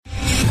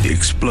the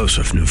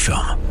explosive new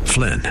film,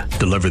 Flynn,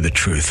 Deliver the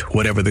Truth,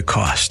 Whatever the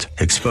Cost,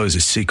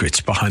 exposes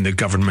secrets behind the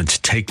government's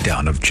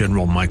takedown of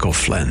General Michael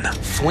Flynn.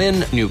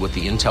 Flynn knew what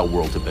the intel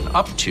world had been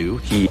up to.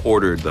 He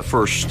ordered the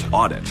first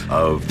audit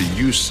of the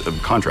use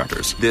of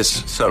contractors.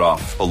 This set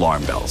off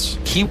alarm bells.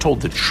 He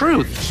told the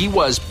truth. He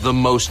was the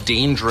most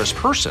dangerous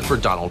person for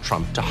Donald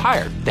Trump to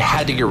hire. They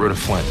had to get rid of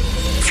Flynn.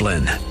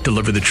 Flynn,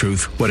 Deliver the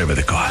Truth, Whatever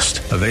the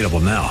Cost. Available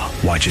now.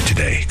 Watch it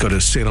today. Go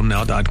to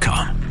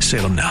salemnow.com.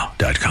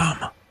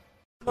 salemnow.com.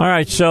 All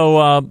right,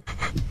 so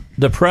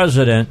the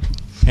president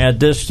had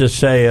this to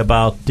say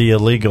about the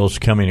illegals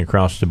coming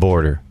across the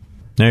border.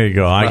 There you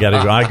go. I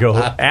go.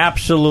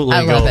 Absolutely,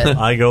 I love it.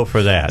 I go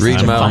for that.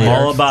 I'm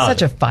all about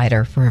such it. a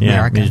fighter for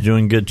America. Yeah, he's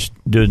doing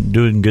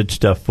good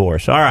stuff for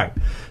us. All right.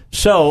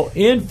 So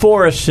in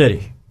Forest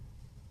City,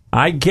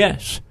 I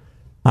guess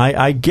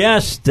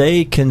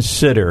they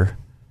consider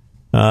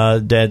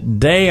that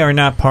they are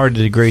not part of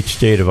the great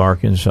state of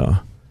Arkansas.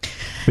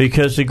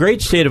 Because the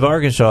great state of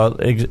Arkansas,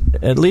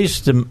 at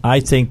least I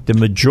think the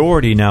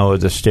majority now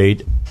of the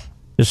state,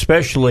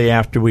 especially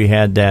after we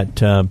had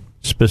that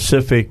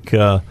specific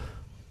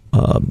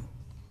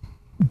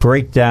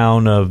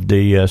breakdown of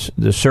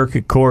the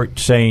circuit court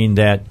saying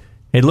that,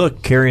 hey,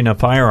 look, carrying a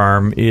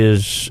firearm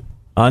is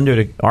under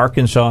the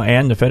Arkansas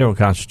and the federal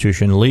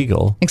Constitution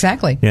legal.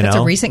 Exactly. That's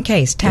a recent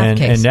case, Taft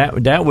case.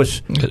 And that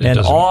was an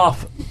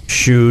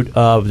offshoot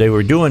of, they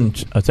were doing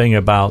a thing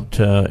about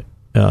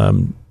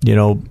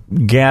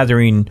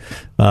gathering,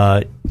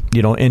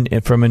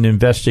 from an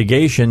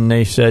investigation.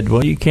 They said,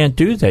 well, you can't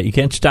do that. You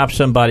can't stop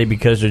somebody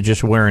because they're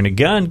just wearing a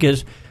gun,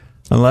 because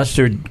unless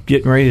they're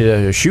getting ready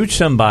to shoot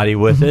somebody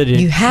with it.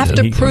 You have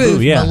to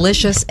prove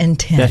malicious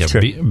intent. That's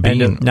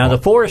correct. Now, the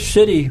Forest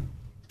City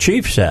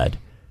chief said,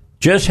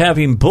 just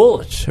having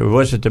bullets, or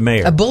was it the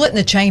mayor? A bullet in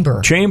the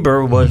chamber.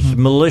 Chamber was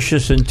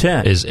malicious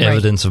intent. Is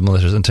evidence of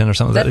malicious intent or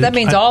something? That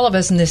means all of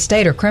us in this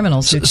state are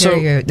criminals who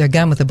carry their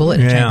gun with a bullet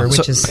in the chamber,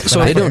 which is...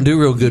 So they don't do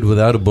real good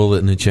without a bullet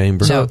in the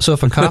chamber. So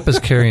if a cop is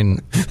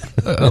carrying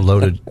a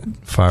loaded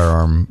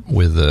firearm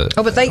with a...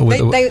 Oh, but they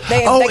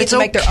get to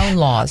make their own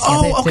laws.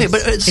 Okay,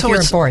 but if you're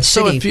in Forest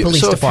City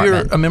Police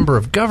Department. If you're a member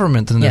of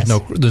government, then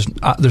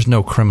there's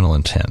no criminal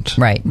intent,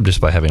 right? Just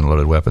by having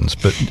loaded weapons.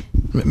 But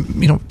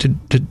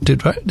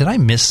did I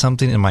miss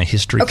something in my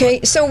history?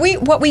 Okay, so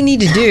what we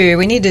need to do,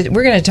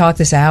 we're going to talk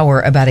this hour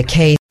about a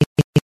case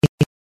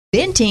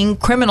inventing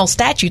criminal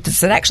statutes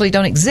that actually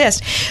don't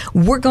exist.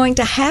 We're going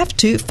to have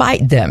to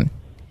fight them.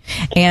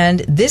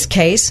 And this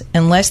case,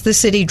 unless the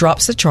city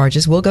drops the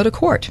charges, will go to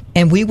court.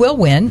 And we will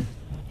win,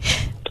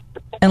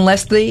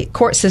 unless the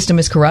court system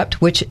is corrupt,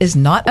 which is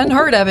not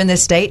unheard of in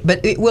this state,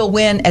 but it will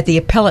win at the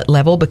appellate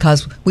level,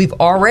 because we've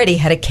already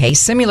had a case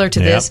similar to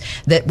this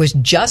that was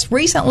just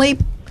recently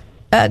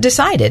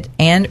decided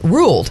and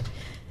ruled.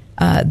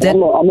 I'm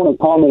going to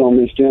comment on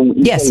this, Jim.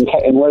 Yes.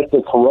 Unless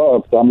they're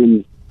corrupt, I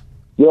mean,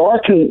 there are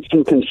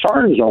some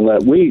concerns on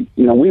that. We've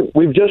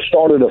just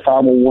started a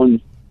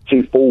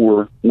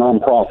 501c4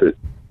 nonprofit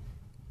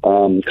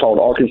called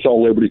Arkansas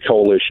Liberty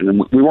Coalition, and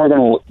we weren't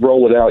going to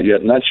roll it out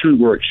yet, and that's who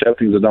we're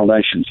accepting the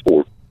donations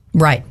for.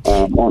 Right.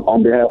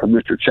 On behalf of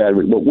Mr.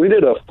 Chadwick. But we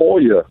did a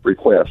FOIA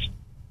request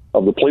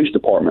of the police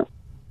department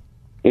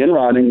in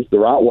writing, the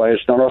right way.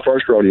 It's not our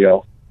first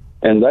rodeo.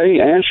 And they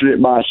answered it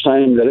by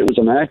saying that it was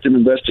an active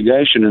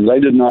investigation and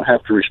they did not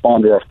have to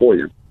respond to our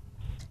FOIA.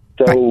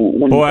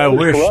 So, I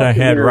wish I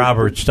had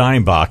Robert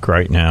Steinbach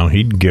right now.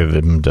 He'd give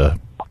him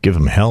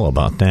hell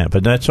about that.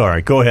 But that's all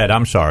right. Go ahead.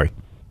 I'm sorry.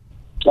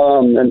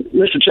 And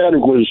Mr.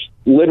 Chadwick was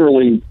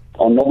literally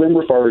on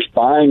November 1st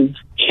buying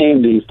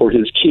candy for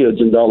his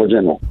kids in Dollar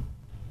General.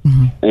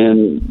 Mm-hmm.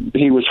 And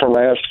he was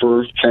harassed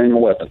for carrying a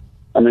weapon.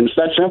 I mean, it's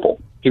that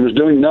simple. He was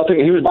doing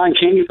nothing. He was buying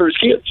candy for his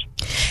kids.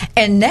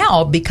 And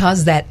now,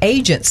 because that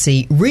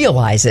agency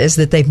realizes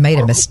that they've made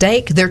a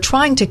mistake, they're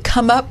trying to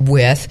come up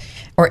with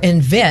or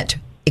invent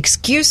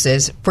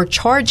excuses for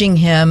charging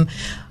him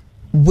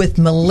with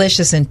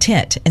malicious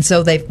intent. And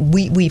so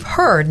we've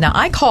heard. Now,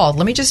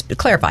 let me just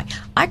clarify.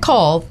 I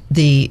called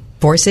the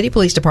Forest City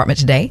Police Department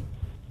today,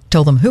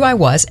 told them who I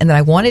was, and that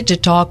I wanted to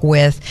talk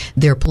with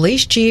their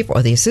police chief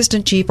or the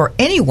assistant chief or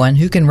anyone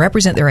who can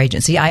represent their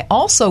agency. I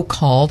also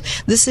called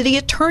the city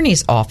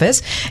attorney's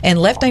office and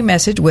left a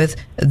message with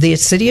the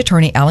city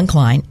attorney, Alan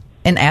Klein,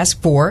 and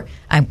asked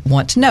I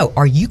want to know,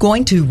 are you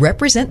going to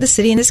represent the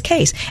city in this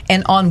case?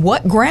 And on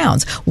what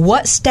grounds?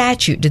 What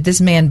statute did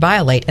this man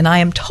violate? And I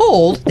am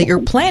told that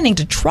you're planning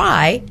to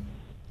try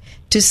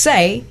to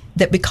say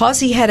that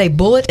because he had a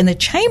bullet in the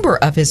chamber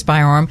of his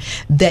firearm,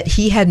 that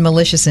he had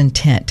malicious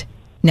intent.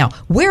 Now,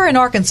 where in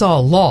Arkansas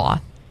law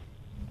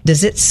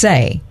does it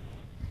say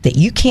that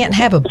you can't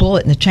have a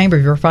bullet in the chamber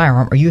of your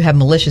firearm or you have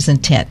malicious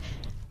intent?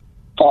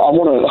 I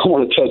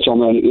want to touch on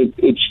that.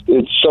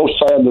 It's so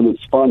sad that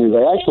it's funny.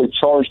 They actually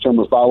charged him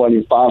with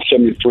violating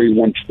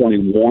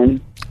 573-121,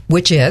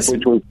 which is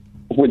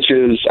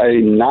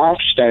a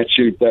knife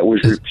statute that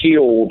was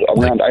repealed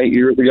around 8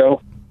 years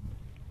ago.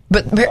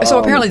 But so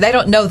apparently they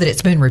don't know that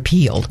it's been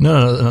repealed.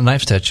 No, the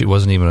knife statute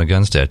wasn't even a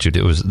gun statute.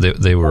 It was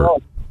they were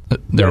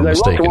They were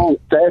mistaken. They wrote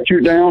the wrong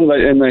statute down,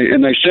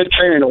 and they said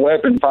carrying a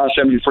weapon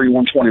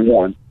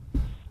 573-121.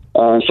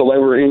 So they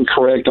were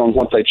incorrect on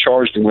what they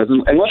charged him with.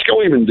 And let's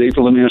go even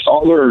deeper than this.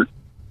 On their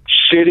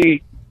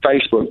city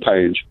Facebook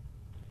page,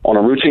 on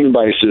a routine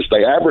basis,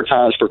 they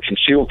advertise for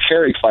concealed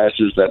carry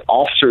classes that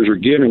officers are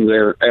giving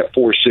there at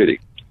Forest City.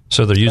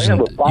 So they're using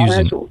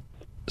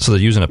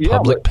a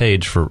public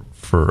page for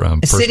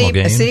personal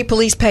gain? A city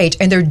police page,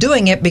 and they're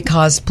doing it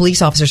because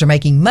police officers are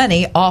making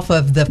money off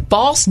of the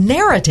false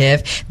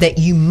narrative that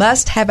you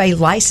must have a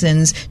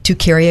license to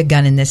carry a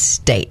gun in this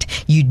state.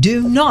 You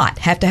do not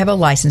have to have a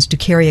license to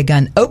carry a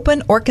gun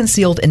open or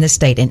concealed in this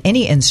state, and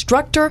any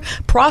instructor,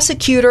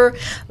 prosecutor,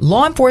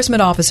 law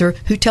enforcement officer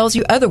who tells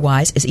you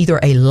otherwise is either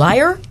a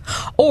liar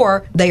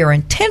or they are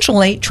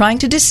intentionally trying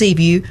to deceive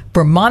you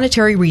for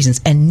monetary reasons,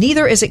 and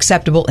neither is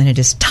acceptable, and it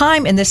is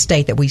time in this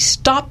state that we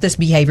stop this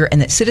behavior and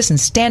that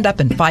citizens stand up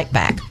and fight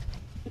back.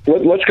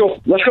 Let's go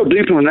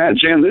deeper than that,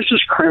 Jen. This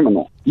is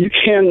criminal. You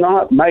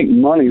cannot make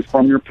money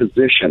from your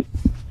position.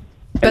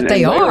 But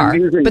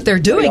they're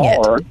doing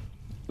it.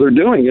 They're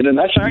doing it, and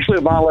that's actually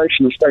a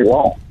violation of state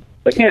law.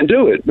 They can't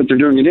do it, but they're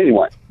doing it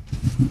anyway.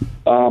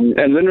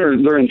 And then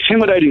they're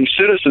intimidating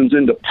citizens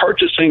into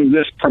purchasing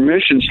this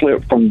permission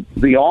slip from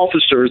the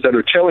officers that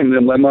are telling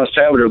them they must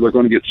have it or they're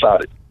going to get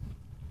cited.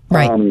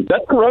 Right.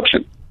 That's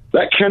corruption.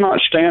 That cannot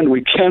stand.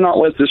 We cannot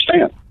let this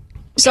stand.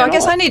 So I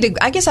guess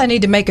I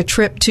need to make a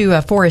trip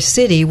to Forest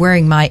City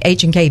wearing my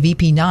H&K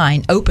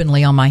VP9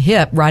 openly on my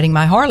hip, riding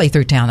my Harley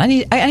through town. I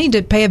need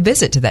to pay a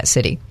visit to that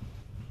city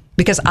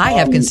because I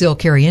have concealed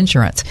carry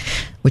insurance,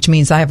 which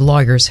means I have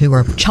lawyers who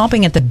are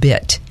chomping at the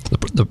bit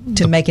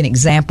to make an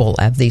example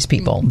of these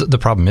people. The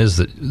problem is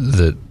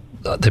that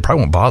they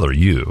probably won't bother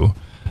you.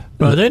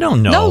 Well, they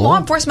don't know. No law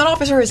enforcement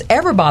officer has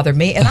ever bothered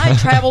me, and I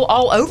travel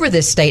all over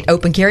this state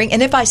open carrying.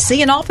 And if I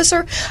see an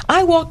officer,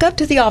 I walk up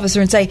to the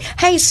officer and say,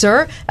 "Hey,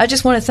 sir, I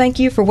just want to thank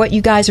you for what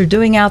you guys are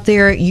doing out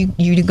there. You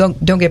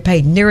don't get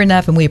paid near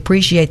enough, and we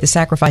appreciate the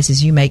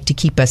sacrifices you make to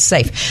keep us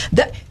safe."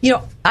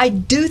 I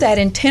do that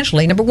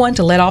intentionally. Number one,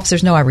 to let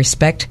officers know I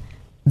respect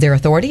their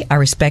authority. I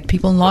respect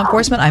people in law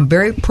enforcement. I'm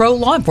very pro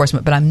law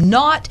enforcement, but I'm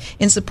not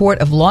in support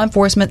of law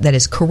enforcement that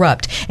is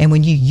corrupt. And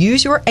when you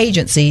use your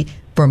agency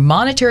for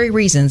monetary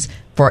reasons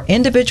for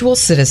individual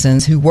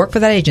citizens who work for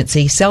that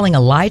agency, selling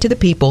a lie to the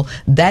people,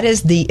 that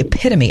is the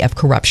epitome of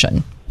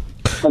corruption.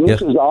 And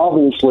this is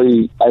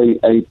obviously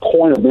a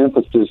point of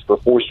emphasis for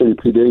Forest City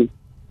PD.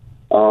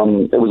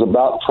 It was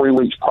about 3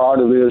 weeks prior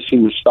to this. He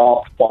was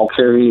stopped while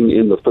carrying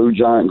in the Food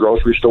Giant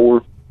grocery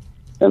store,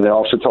 and the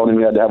officer told him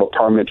he had to have a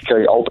permit to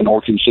carry open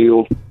or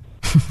concealed.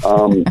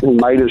 He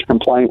made his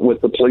complaint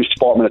with the police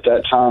department at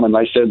that time, and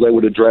they said they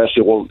would address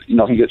it. Well,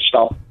 he gets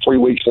stopped 3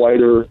 weeks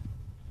later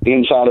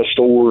inside a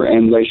store,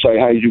 and they say,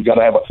 "Hey, you've got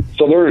to have a."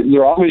 So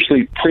they're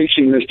obviously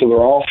preaching this to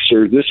their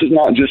officer. This is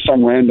not just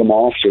some random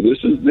officer. This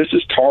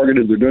is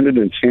targeted. They're doing it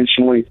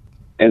intentionally,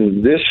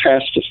 and this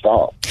has to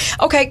stop.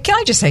 Okay, can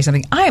I just say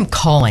something? I am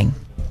calling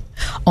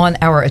on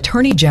our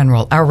Attorney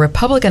General, our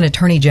Republican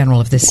Attorney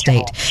General of this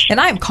state, and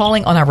I am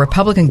calling on our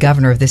Republican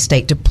Governor of this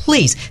state to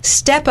please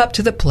step up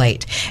to the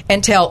plate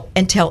and tell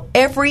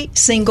every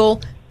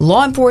single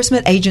law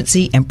enforcement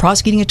agency and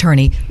prosecuting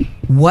attorney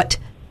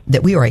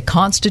that we are a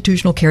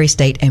constitutional carry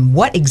state and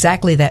what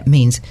exactly that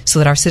means so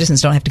that our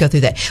citizens don't have to go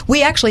through that.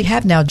 We actually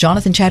have now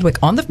Jonathan Chadwick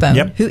on the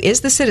phone, who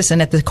is the citizen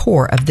at the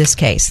core of this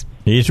case.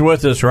 He's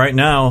with us right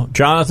now.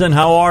 Jonathan,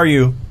 how are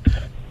you?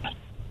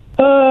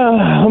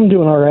 I'm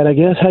doing all right, I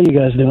guess. How you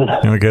guys doing?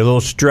 We get a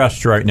little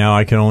stressed right now,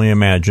 I can only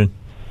imagine.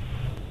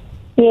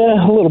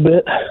 Yeah, a little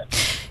bit.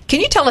 Can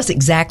you tell us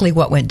exactly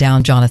what went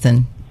down,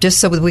 Jonathan, just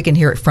so that we can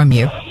hear it from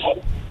you?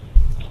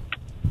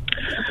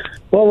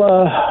 Well,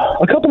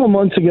 a couple of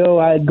months ago,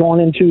 I had gone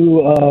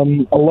into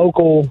a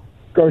local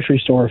grocery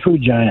store,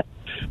 Food Giant.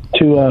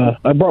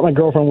 I brought my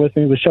girlfriend with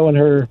me, was showing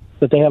her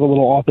that they have a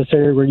little office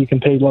area where you can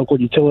pay local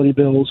utility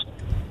bills.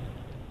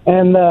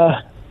 And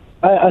I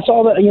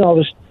saw that, I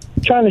was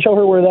trying to show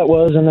her where that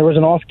was, and there was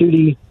an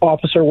off-duty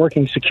officer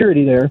working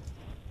security there.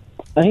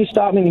 And he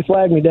stopped me and he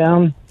flagged me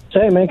down.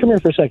 Said, "Hey, man, come here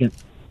for a second."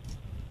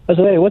 I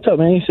said, "Hey, what's up,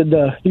 man?" He said,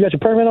 "You got your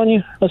permit on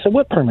you?" I said,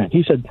 "What permit?"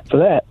 He said, "For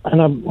that."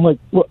 And I'm like,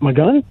 "What, my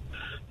gun?"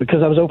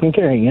 Because I was open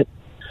carrying it.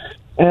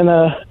 And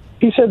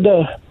he said,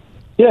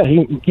 "Yeah,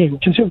 you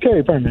concealed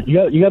carry permit.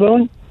 You got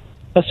one?"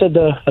 I said,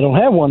 "I don't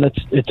have one.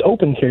 It's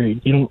open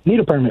carry. You don't need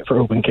a permit for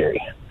open carry."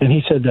 And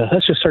he said,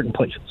 "That's just certain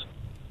places."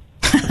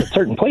 I said,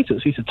 "Certain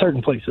places?" He said,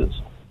 "Certain places."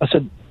 I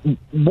said,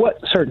 "What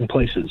certain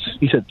places?"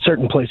 He said,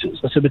 "Certain places."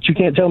 I said, "But you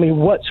can't tell me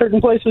what certain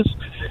places?"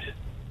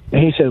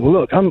 And he said, "Well,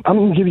 look, I'm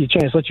going to give you a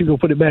chance, let you go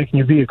put it back in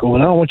your vehicle,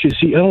 and I don't want to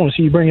see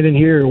you bring it in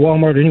here or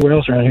Walmart or anywhere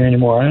else around here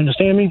anymore. I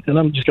understand me?" And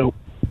I'm just go,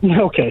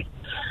 "Okay."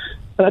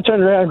 And I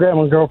turned around and grabbed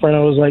my girlfriend.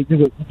 I was like,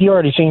 "You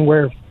already seen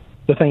where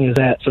the thing is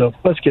at, so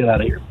let's get out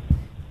of here."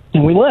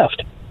 And we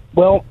left.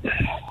 Well,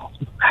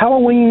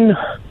 Halloween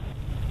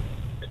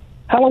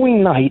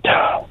night,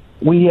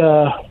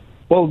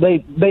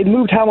 they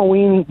moved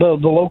Halloween, the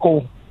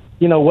local,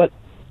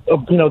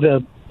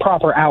 the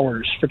proper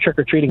hours for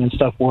trick-or-treating and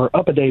stuff were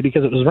up a day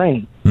because it was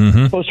raining. Mm-hmm.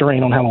 It was supposed to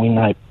rain on Halloween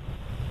night.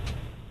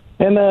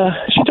 And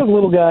she took a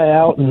little guy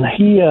out, and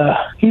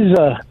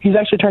he's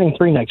actually turning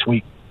 3 next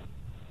week.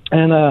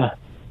 And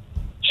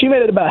she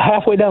made it about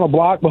halfway down the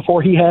block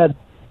before he had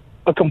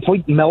a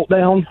complete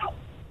meltdown,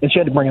 and she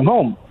had to bring him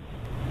home.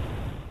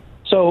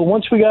 So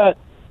once we got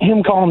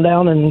him calmed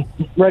down and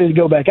ready to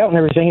go back out and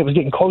everything, it was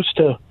getting close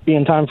to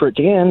being time for it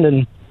to end,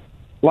 and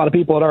a lot of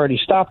people had already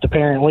stopped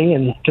apparently,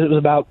 and because it was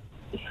about,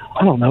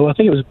 I don't know, I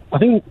think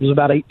it was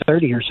about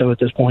 8:30 or so at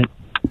this point,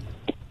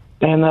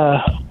 and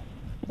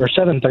or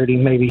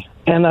 7:30 maybe,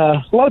 and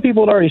a lot of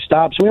people had already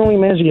stopped, so we only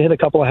managed to hit a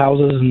couple of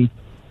houses, and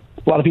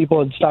a lot of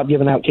people had stopped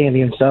giving out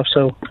candy and stuff.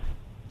 So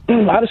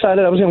I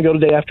decided I was going to go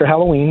the day after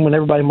Halloween when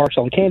everybody marks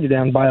all the candy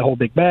down and buy a whole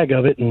big bag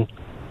of it, and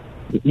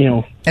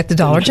at the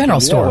Dollar General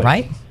store,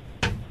 right?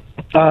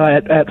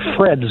 At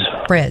Fred's.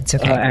 Fred's,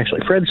 okay.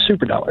 Actually, Fred's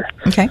Super Dollar.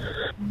 Okay.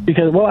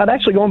 Because, I'd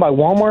actually gone by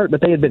Walmart, but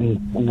they had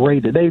been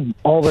raided.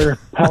 All their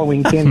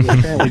Halloween candy was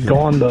apparently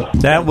gone.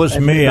 That was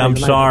me. I'm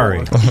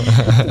sorry.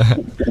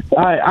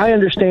 I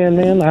understand,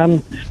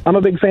 man. I'm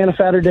a big fan of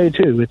Fatter Day,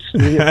 too. We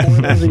get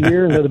 4 days a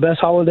year, and they're the best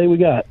holiday we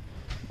got.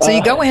 So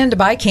you go in to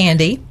buy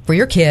candy for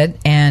your kid,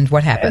 and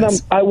what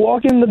happens? And I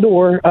walk in the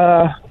door.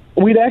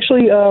 We'd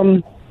actually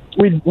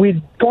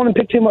we'd gone and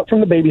picked him up from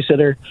the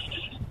babysitter,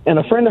 and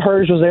a friend of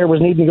hers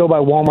was needing to go by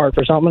Walmart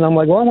for something. I'm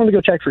like, well, I want to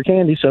go check for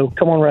candy, so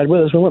come on, ride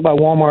with us. We went by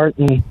Walmart,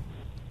 and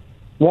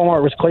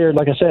Walmart was cleared,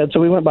 like I said, so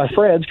we went by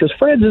Fred's, because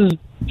Fred's is,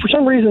 for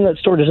some reason, that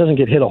store just doesn't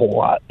get hit a whole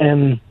lot,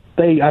 and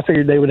I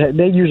figured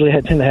they usually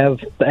tend to have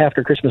the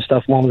after Christmas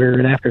stuff longer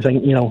and after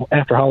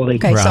holiday.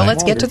 Okay, so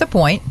let's get to the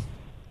point.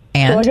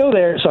 And so I go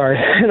there,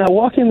 and I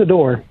walk in the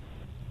door,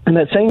 and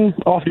that same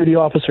off-duty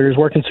officer is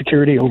working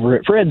security over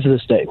at Fred's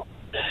this day.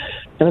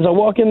 And as I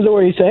walk in the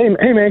door, he said,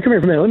 hey man, come here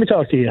for a minute. Let me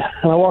talk to you.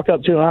 And I walk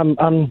up to him.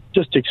 I'm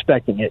just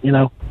expecting it, And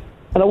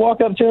I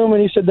walk up to him,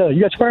 and he said, you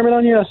got your permit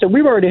on you? I said,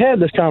 we've already had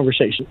this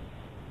conversation.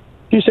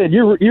 He said,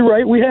 you're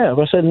right, we have.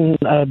 I said,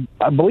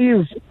 I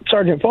believe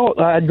Sergeant Fault,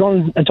 I had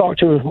gone and talked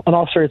to an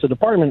officer at the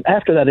department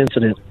after that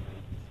incident.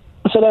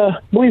 I said, I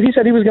believe he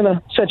said he was going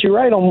to set you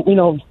right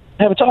on,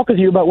 have a talk with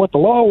you about what the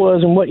law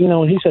was and what,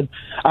 and he said,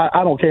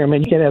 I don't care,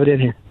 man, you can't have it in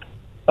here.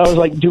 I was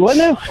like, do what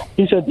now?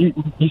 He said, you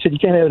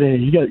can't have it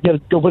in here. You got to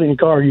go put it in your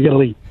car. You got to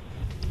leave.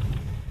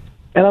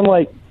 And I'm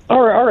like,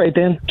 all right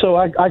then. So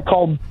I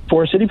called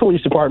Forest City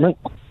Police Department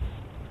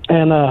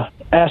and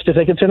asked if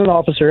they could send an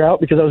officer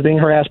out because I was being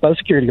harassed by the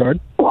security guard.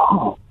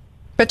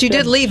 But you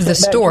did leave the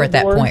store at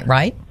that point,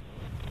 right?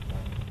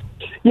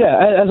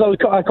 Yeah,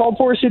 I called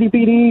Forest City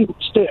PD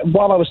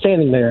while I was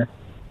standing there.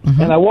 Mm-hmm.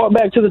 And I walk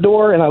back to the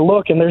door, and I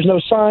look, and there's no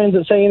signs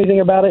that say anything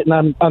about it,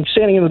 and I'm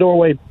standing in the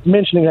doorway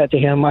mentioning that to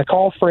him. I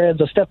call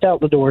Fred's. I stepped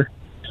out the door.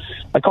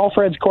 I call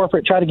Fred's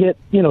corporate, try to get,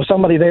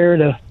 somebody there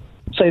to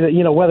say that,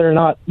 whether or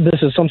not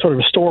this is some sort of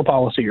a store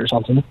policy or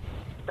something.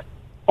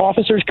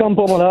 Officers come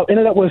pulling up.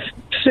 Ended up with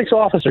 6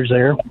 officers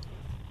there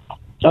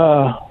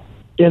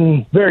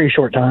in very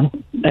short time,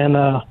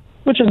 and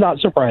which is not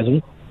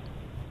surprising.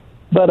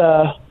 But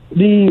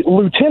the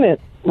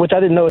lieutenant, which I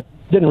didn't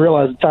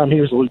realize at the time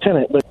he was a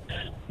lieutenant, but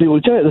the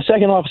lieutenant, the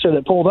second officer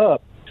that pulled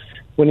up,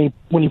 when he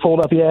pulled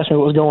up, he asked me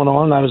what was going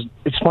on. And I was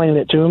explaining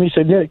it to him. He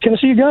said, yeah, can I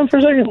see your gun for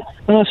a second?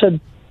 And I said,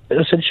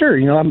 sure.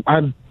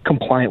 I'm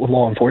compliant with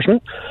law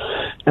enforcement.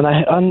 And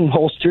I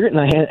unholstered it,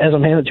 and as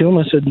I'm handing it to him,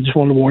 I said, just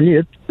wanted to warn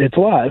you, it's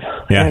live.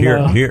 Yeah,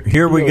 and,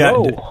 here we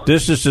got.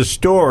 This is the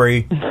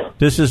story.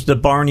 This is the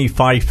Barney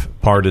Fife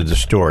part of the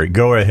story.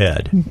 Go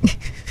ahead. He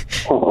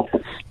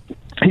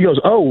goes,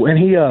 and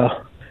he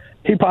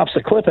pops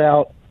the clip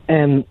out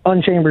and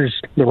unchambers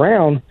the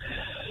round.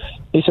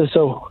 He says,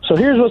 so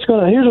here's what's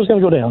gonna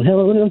go down.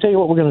 Let me tell you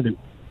what we're gonna do.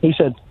 He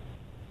said,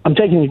 I'm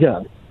taking your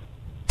gun.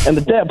 And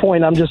at that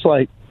point, I'm just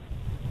like,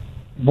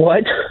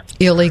 what?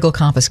 Illegal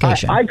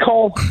confiscation. I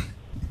call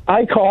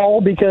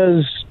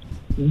because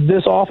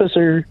this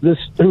officer,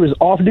 who is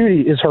off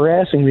duty, is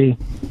harassing me,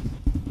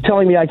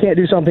 telling me I can't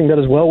do something that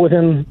is well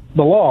within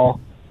the law.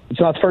 It's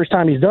not the first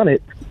time he's done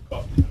it,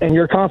 and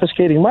you're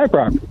confiscating my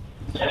property.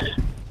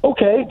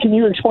 Okay, can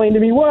you explain to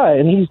me why?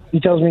 And he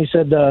tells me, he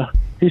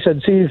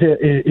said, see,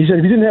 if you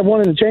didn't have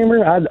one in the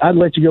chamber, I'd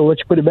let you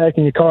put it back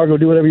in your car, go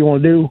do whatever you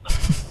want to do.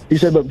 He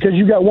said, but because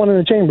you got one in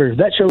the chamber,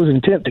 that shows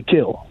intent to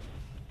kill.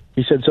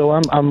 He said, so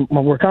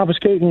we're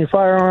confiscating your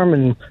firearm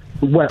and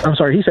I'm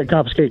sorry, he said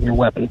confiscating your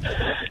weapon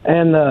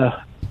and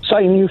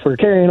citing you for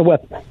carrying a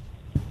weapon.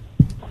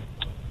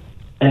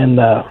 And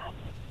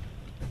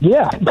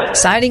yeah,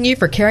 citing you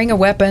for carrying a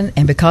weapon,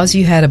 and because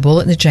you had a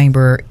bullet in the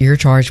chamber, you're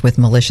charged with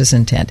malicious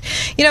intent.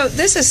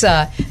 This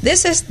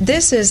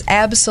is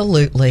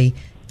absolutely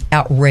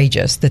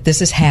outrageous that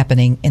this is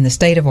happening in the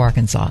state of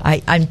Arkansas.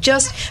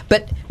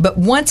 But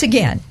once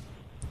again,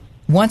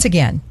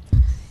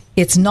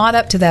 it's not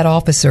up to that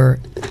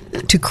officer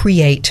to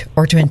create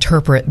or to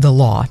interpret the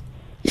law.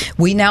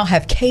 We now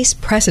have case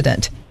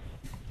precedent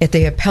at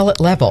the appellate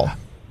level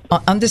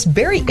on this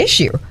very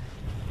issue.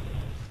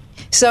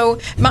 So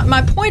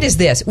my point is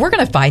this. We're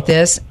going to fight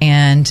this,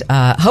 and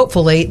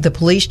hopefully the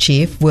police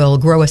chief will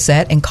grow a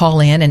set and call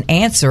in and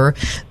answer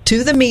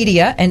to the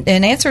media and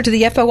answer to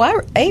the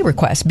FOIA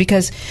request,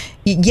 because,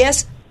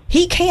 yes,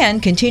 he can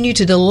continue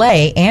to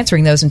delay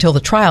answering those until the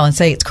trial and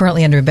say it's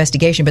currently under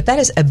investigation, but that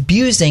is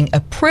abusing a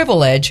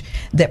privilege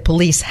that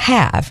police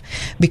have,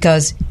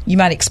 because you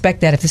might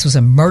expect that if this was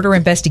a murder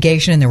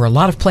investigation and there were a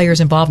lot of players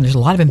involved and there's a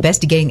lot of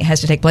investigating that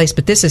has to take place,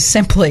 but this is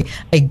simply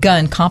a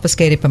gun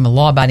confiscated from a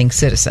law-abiding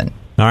citizen.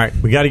 All right,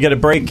 we got to get a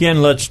break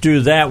in. Let's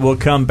do that. We'll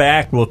come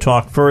back. We'll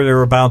talk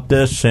further about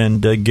this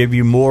and give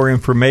you more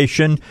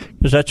information,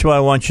 because that's what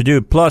I want you to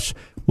do. Plus,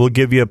 we'll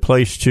give you a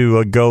place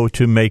to go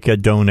to make a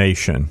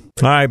donation.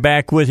 All right,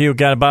 back with you. We've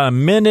got about a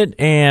minute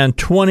and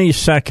 20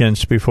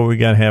 seconds before we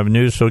got to have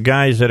news. So,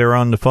 guys that are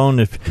on the phone,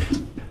 if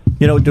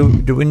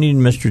do we need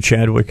Mr.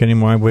 Chadwick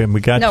anymore? We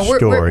got the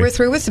story. We're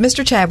through with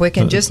Mr. Chadwick,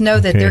 and just know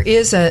that there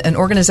is an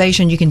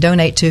organization you can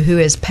donate to who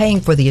is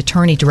paying for the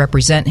attorney to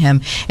represent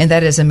him, and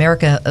that is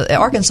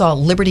Arkansas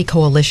Liberty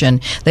Coalition.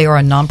 They are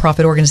a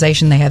nonprofit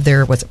organization. They have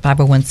their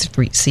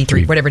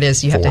 501c3, whatever it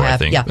is you have to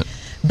have. Yeah,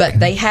 but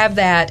they have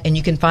that, and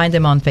you can find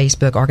them on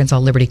Facebook, Arkansas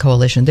Liberty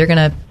Coalition. They're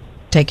going to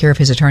take care of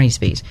his attorney's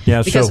fees.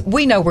 Yeah, because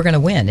we know we're going to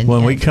win.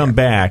 When we come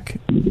back,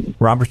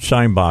 Robert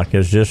Steinbach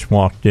has just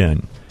walked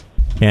in.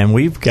 And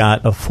we've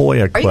got a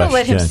FOIA question. Are you going to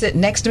let him sit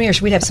next to me, or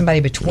should we have somebody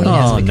between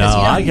us? Oh, no,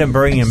 I can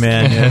bring him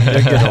in.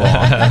 Get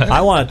along.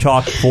 I want to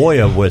talk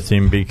FOIA with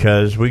him,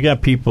 because we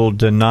got people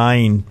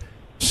denying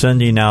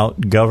sending out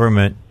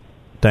government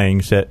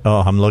things that,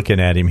 I'm looking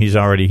at him. He's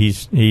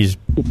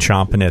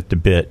chomping at the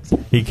bit.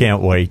 He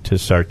can't wait to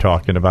start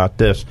talking about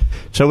this.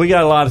 So we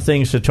got a lot of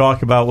things to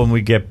talk about when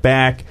we get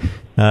back.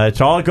 It's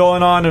all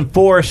going on in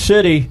Forest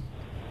City.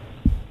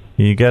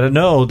 You got to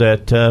know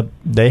that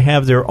they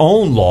have their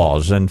own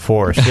laws in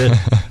Forest City,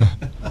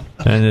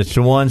 and it's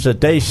the ones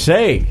that they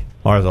say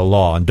are the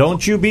law. And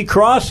don't you be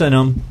crossing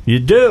them. You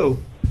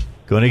do.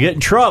 Going to get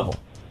in trouble.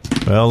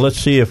 Well, let's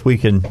see if we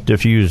can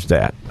diffuse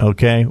that,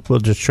 okay?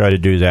 We'll just try to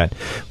do that.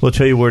 We'll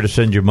tell you where to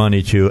send your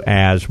money to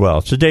as well.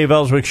 It's the Dave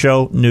Ellswick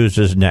Show. News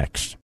is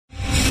next.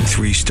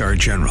 3-star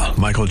General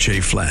Michael J.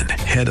 Flynn,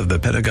 head of the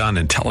Pentagon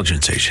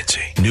Intelligence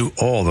Agency, knew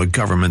all the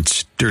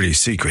government's dirty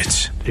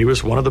secrets. He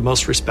was one of the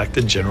most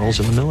respected generals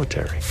in the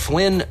military.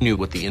 Flynn knew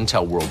what the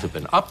intel world had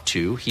been up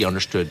to. He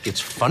understood its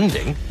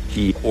funding.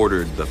 He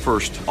ordered the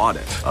first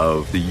audit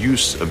of the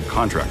use of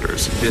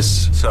contractors.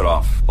 This set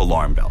off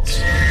alarm bells.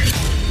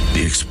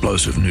 The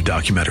explosive new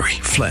documentary,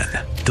 Flynn,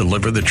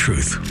 Deliver the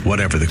Truth,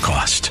 Whatever the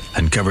Cost,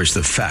 uncovers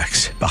the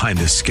facts behind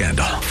this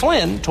scandal.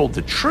 Flynn told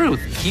the truth.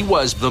 He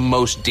was the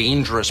most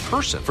dangerous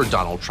person for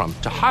Donald Trump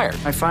to hire.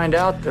 I find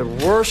out the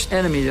worst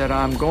enemy that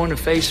I'm going to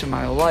face in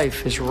my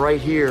life is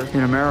right here in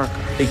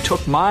America. They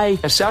took my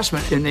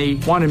assessment and they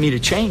wanted me to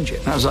change it.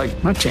 And I was like,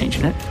 I'm not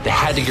changing it. They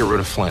had to get rid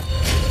of Flynn.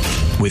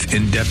 With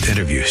in-depth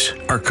interviews,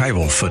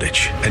 archival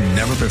footage, and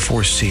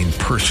never-before-seen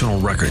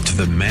personal records of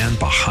the man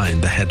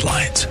behind the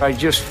headlines. I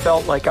just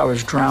felt like I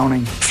was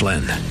drowning.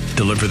 Flynn,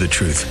 Deliver the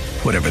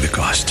Truth, Whatever the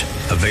Cost.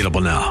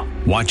 Available now.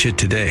 Watch it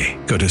today.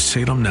 Go to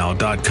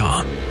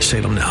salemnow.com.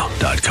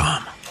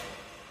 salemnow.com.